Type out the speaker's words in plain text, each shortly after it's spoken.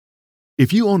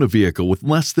If you own a vehicle with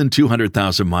less than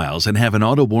 200,000 miles and have an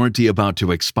auto warranty about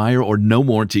to expire or no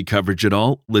warranty coverage at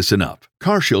all, listen up.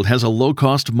 CarShield has a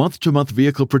low-cost month-to-month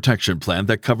vehicle protection plan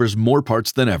that covers more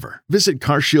parts than ever. Visit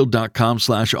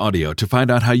carshield.com/audio to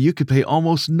find out how you could pay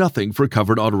almost nothing for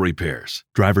covered auto repairs.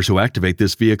 Drivers who activate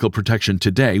this vehicle protection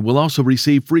today will also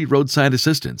receive free roadside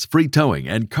assistance, free towing,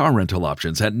 and car rental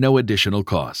options at no additional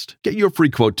cost. Get your free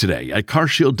quote today at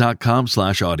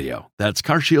carshield.com/audio. That's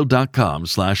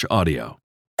carshield.com/audio.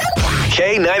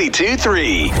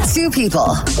 K92.3. Two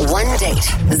people, one date,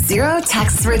 zero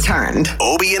texts returned.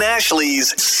 Obie and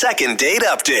Ashley's second date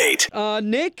update.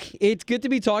 Nick, it's good to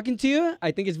be talking to you.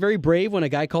 I think it's very brave when a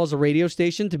guy calls a radio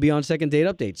station to be on second date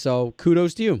update. So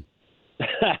kudos to you.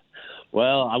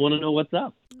 Well, I want to know what's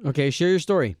up. Okay, share your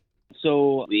story.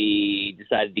 So we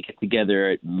decided to get together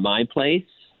at my place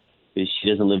because she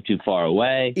doesn't live too far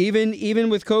away. Even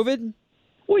with COVID?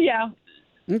 Well, yeah.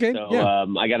 Okay. So yeah.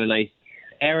 I got a nice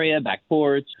area, back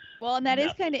porch. Well, and that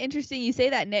is kind of interesting you say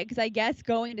that, Nick, because I guess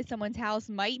going to someone's house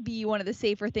might be one of the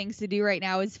safer things to do right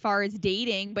now as far as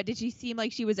dating. But did she seem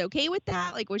like she was okay with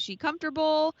that? Like, was she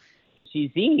comfortable?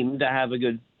 She seemed to have a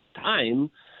good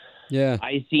time. Yeah.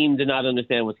 I seem to not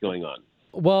understand what's going on.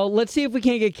 Well, let's see if we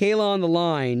can't get Kayla on the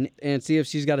line and see if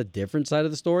she's got a different side of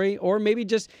the story, or maybe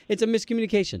just it's a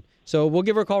miscommunication. So we'll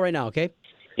give her a call right now, okay?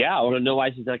 Yeah, I want to know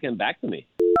why she's not getting back to me.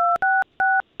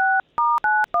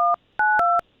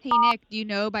 Hey, Nick, do you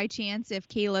know by chance if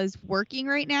Kayla's working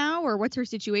right now, or what's her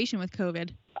situation with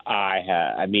COVID?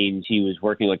 I mean, she was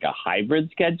working like a hybrid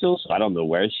schedule, so I don't know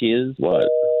where she is. What?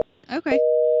 Okay.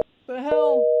 The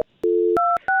hell?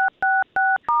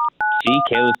 See,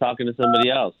 Kayla's talking to somebody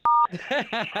else.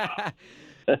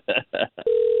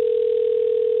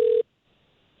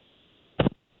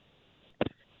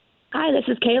 Hi, this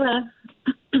is Kayla.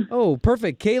 Oh,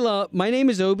 perfect. Kayla, my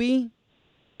name is Obie,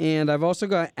 and I've also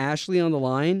got Ashley on the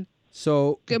line.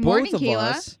 So Good morning, both of Kayla.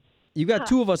 us, you got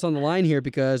two of us on the line here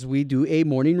because we do a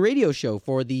morning radio show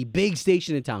for the big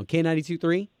station in town,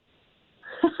 K92.3.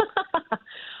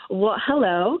 Well,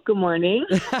 hello. Good morning.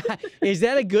 Is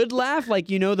that a good laugh? Like,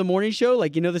 you know the morning show?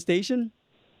 Like, you know the station?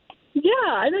 Yeah,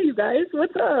 I know you guys.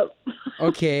 What's up?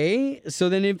 Okay. So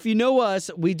then if you know us,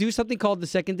 we do something called the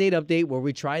second date update where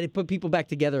we try to put people back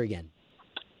together again.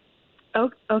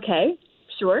 Okay,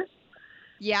 sure.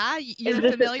 Yeah, you're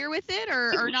familiar with it,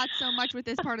 or not so much with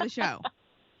this part of the show?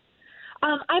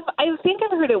 I think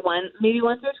I've heard it maybe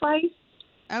once or twice.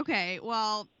 Okay,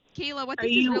 well, Kayla, what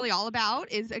this is really all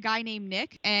about is a guy named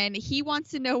Nick, and he wants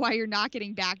to know why you're not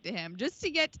getting back to him, just to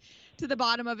get to the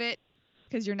bottom of it,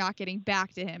 because you're not getting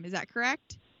back to him. Is that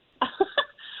correct?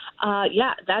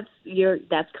 Yeah, that's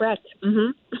correct.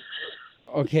 Mm-hmm.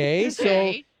 Okay,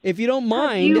 so if you don't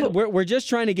mind, we're just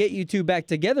trying to get you two back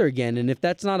together again, and if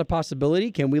that's not a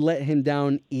possibility, can we let him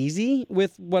down easy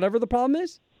with whatever the problem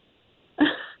is?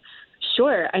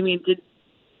 Sure. I mean, did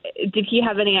he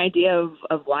have any idea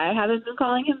of why I haven't been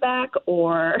calling him back,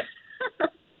 or?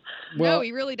 Well, no,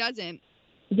 he really doesn't.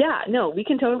 Yeah, no, we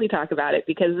can totally talk about it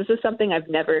because this is something I've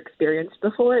never experienced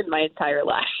before in my entire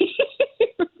life.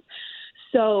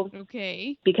 So,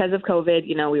 okay, because of COVID,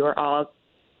 we were all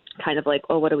kind of like,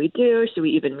 oh, what do we do? Should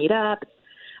we even meet up?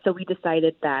 So we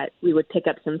decided that we would pick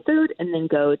up some food and then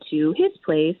go to his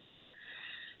place.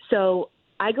 So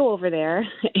I go over there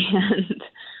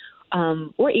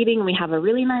and we're eating and we have a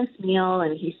really nice meal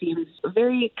and he seems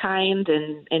very kind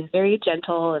and very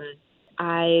gentle. And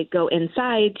I go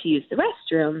inside to use the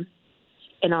restroom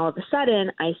and all of a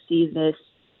sudden I see this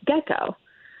gecko.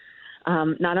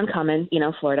 Not uncommon,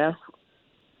 Florida.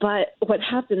 But what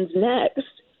happens next,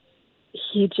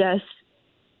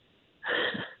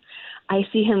 I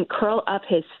see him curl up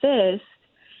his fist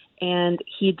and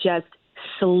he just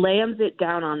slams it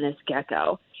down on this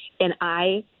gecko. And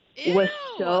I was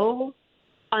so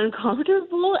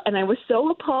uncomfortable and I was so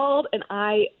appalled. And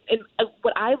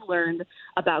what I've learned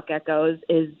about geckos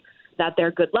is that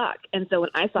they're good luck. And so when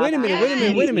I saw Wait a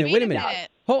minute.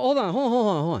 Hold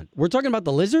on. We're talking about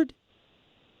the lizard?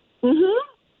 Mm-hmm.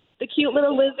 The cute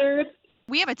little lizard.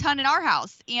 We have a ton in our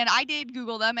house, and I did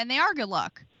Google them, and they are good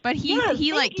luck. But he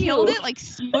killed it, like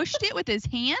smushed it with his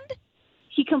hand?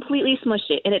 He completely smushed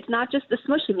it. And it's not just the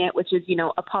smushing it, which is,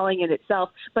 appalling in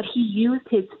itself, but he used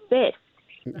his fist.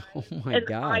 Oh, my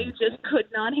God. I just could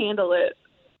not handle it.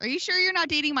 Are you sure you're not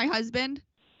dating my husband?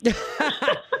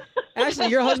 Ashley,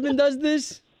 your husband does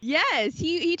this? Yes,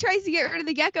 he tries to get rid of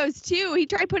the geckos, too. He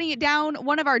tried putting it down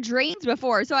one of our drains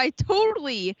before, so I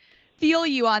totally feel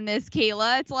you on this,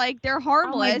 Kayla. It's like they're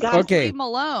harmless. Oh, just leave them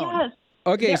alone. Yes.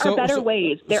 Okay, there are better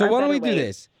ways. So why don't we do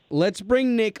this? Let's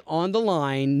bring Nick on the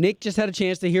line. Nick just had a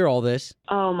chance to hear all this.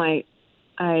 Oh my!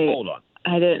 Hold on.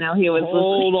 I didn't know he was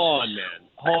Hold on,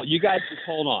 man. You guys just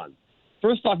hold on.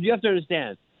 First off, you have to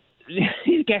understand,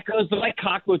 these geckos, they're like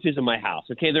cockroaches in my house,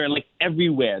 okay? They're like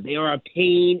everywhere. They are a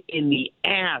pain in the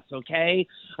ass, okay?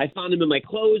 I found them in my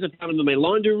clothes. I found them in my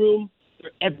laundry room.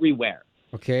 They're everywhere.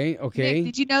 Okay. Nick,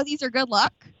 did you know these are good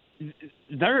luck?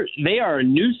 They are a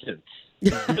nuisance. He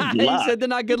said they're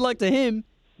not good luck to him.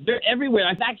 They're everywhere.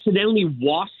 I've accidentally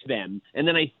washed them, and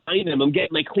then I find them. I'm getting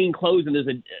my clean clothes, and there's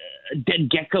a dead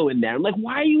gecko in there. I'm like,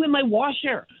 why are you in my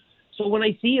washer? So when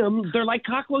I see them, they're like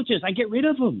cockroaches. I get rid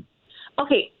of them.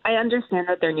 Okay, I understand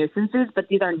that they're nuisances, but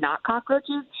these are not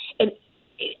cockroaches. And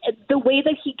the way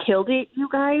that he killed it, you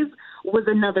guys, was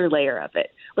another layer of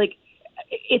it. Like,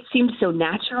 it seemed so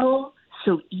natural,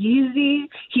 so easy.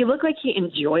 He looked like he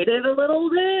enjoyed it a little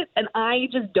bit. And I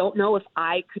just don't know if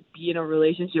I could be in a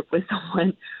relationship with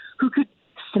someone who could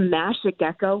smash a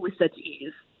gecko with such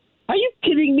ease. Are you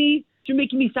kidding me? You're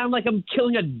making me sound like I'm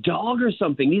killing a dog or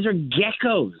something. These are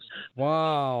geckos.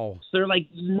 Wow. So they're like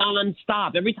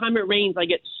nonstop. Every time it rains, I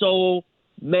get so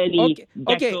many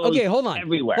geckos okay, hold on.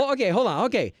 everywhere. Hold on.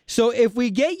 Okay, so if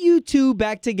we get you two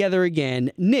back together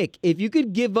again, Nick, if you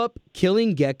could give up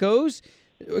killing geckos,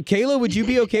 Kayla, would you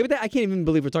be okay with that? I can't even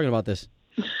believe we're talking about this.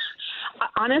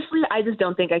 Honestly, I just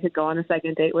don't think I could go on a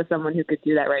second date with someone who could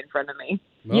do that right in front of me.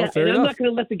 Well, yeah, fair and enough. I'm not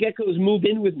going to let the geckos move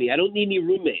in with me. I don't need any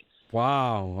roommates.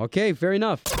 Wow. Okay, fair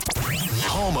enough.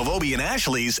 Home of Obie and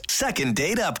Ashley's second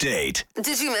date update.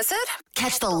 Did you miss it?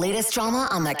 Catch the latest drama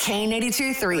on the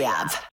K82 3 app.